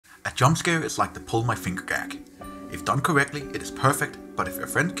A jump scare is like the pull my finger gag. If done correctly, it is perfect, but if your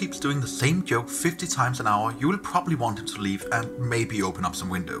friend keeps doing the same joke 50 times an hour, you will probably want him to leave and maybe open up some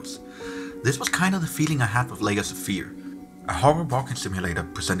windows. This was kind of the feeling I had with Layers of Fear. A horror walking simulator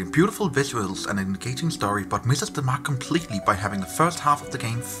presenting beautiful visuals and an engaging story, but misses the mark completely by having the first half of the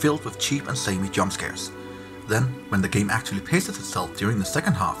game filled with cheap and samey jump scares. Then, when the game actually paces itself during the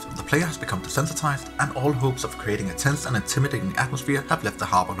second half, the player has become desensitized and all hopes of creating a tense and intimidating atmosphere have left the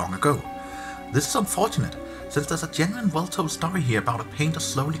harbor long ago. This is unfortunate, since there's a genuine well-told story here about a painter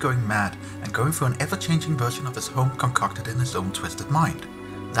slowly going mad and going through an ever-changing version of his home concocted in his own twisted mind.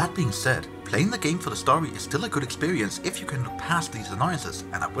 That being said, playing the game for the story is still a good experience if you can look past these annoyances,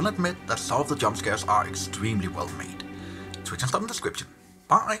 and I will admit that some of the jump scares are extremely well made. Twitch and stuff in the description.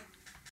 Bye!